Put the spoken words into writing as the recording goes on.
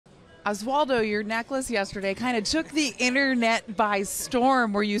Oswaldo, your necklace yesterday kind of took the internet by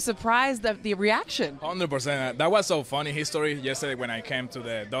storm. Were you surprised at the reaction? 100%. That was so funny history yesterday when I came to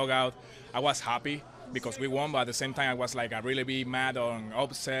the dugout. I was happy because we won, but at the same time I was like, I really be mad or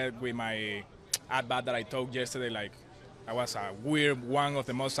upset with my at bat that I took yesterday. Like, I was a weird, one of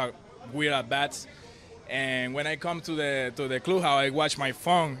the most weird at bats. And when I come to the clubhouse, I watch my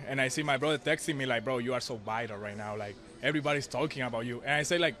phone and I see my brother texting me like, "Bro, you are so vital right now. Like, everybody's talking about you." And I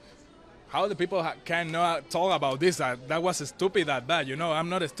say like, how the people cannot talk about this? That was stupid at bat. You know, I'm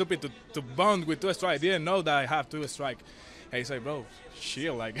not stupid to bunt with 2 strikes. I didn't know that I have 2 strikes. And he said, "Bro,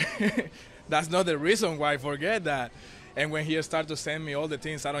 chill. Like, that's not the reason why I forget that." And when he started to send me all the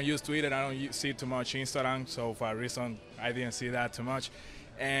things, I don't use Twitter. I don't see too much Instagram. So for a reason, I didn't see that too much.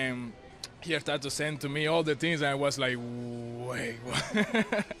 And he started to send to me all the things, and I was like, wait,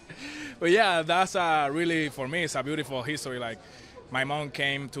 what? But yeah, that's really, for me, it's a beautiful history. Like, my mom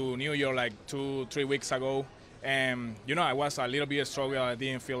came to New York like 2-3 weeks ago, and you know, I was a little bit struggle. I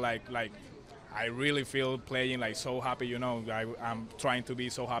didn't feel like I really feel playing like so happy. You know, I'm trying to be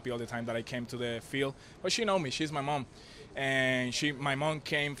so happy all the time that I came to the field. But she know me. She's my mom, and my mom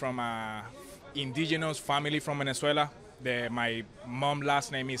came from a indigenous family from Venezuela. My mom's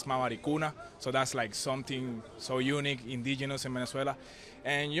last name is Mavaricuna, so that's like something so unique, indigenous in Venezuela.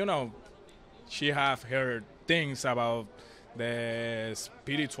 And you know, she have heard things about the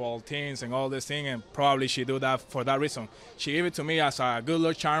spiritual things and all these things, and probably she do that for that reason. She gave it to me as a good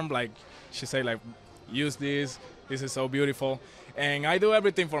luck charm. Like, she said, like, use this is so beautiful. And I do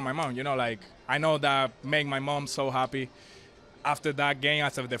everything for my mom, you know, like, I know that make my mom so happy. After that game,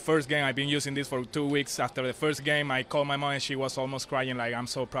 after the first game, I've been using this for 2 weeks. After the first game, I called my mom and she was almost crying, like, "I'm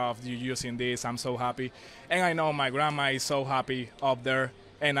so proud of you using this, I'm so happy." And I know my grandma is so happy up there.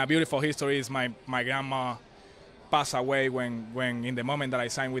 And a beautiful history is my grandma passed away when in the moment that I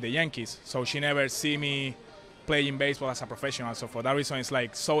signed with the Yankees. So she never see me playing baseball as a professional. So for that reason, it's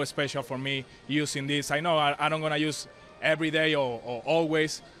like so special for me using this. I know I don't gonna use every day or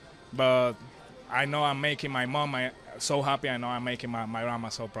always, but I know I'm making my mom so happy. I know I'm making my grandma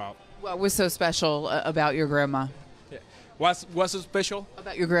so proud. What was so special about your grandma? Yeah. What's so special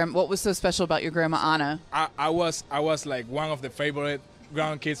about your grandma? What was so special about your grandma Anna? I was like one of the favorite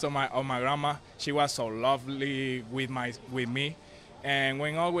grandkids of my grandma. She was so lovely with me, and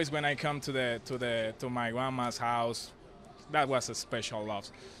when I come to my grandma's house, that was a special love.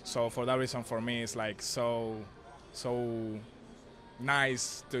 So for that reason, for me, it's like so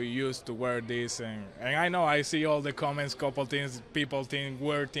nice to use to wear this, and I know I see all the comments, couple things, people think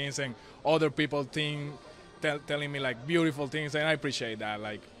weird things, and other people telling me like beautiful things, and I appreciate that.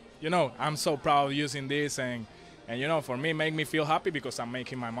 Like, you know, I'm so proud using this, and you know, for me, make me feel happy because I'm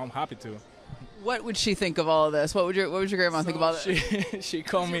making my mom happy too. What would she think of all of this? What would your grandma think about it? She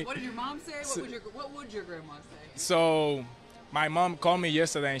called me. What did your mom say? What would your grandma say? So my mom called me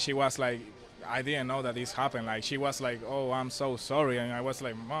yesterday, and she was like, I didn't know that this happened. Like, she was like, "Oh, I'm so sorry." And I was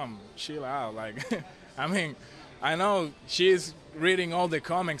like, "Mom, chill out." Like, I mean, I know she's reading all the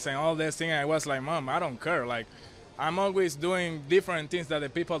comments and all this thing. And I was like, "Mom, I don't care. Like, I'm always doing different things that the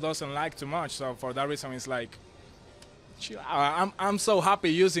people doesn't like too much." So for that reason, it's like, chill out. I'm so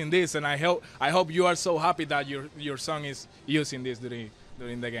happy using this, and I hope you are so happy that your son is using this during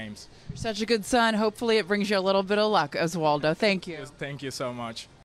the games. You're such a good son. Hopefully, it brings you a little bit of luck, Oswaldo. Thank you. Thank you so much.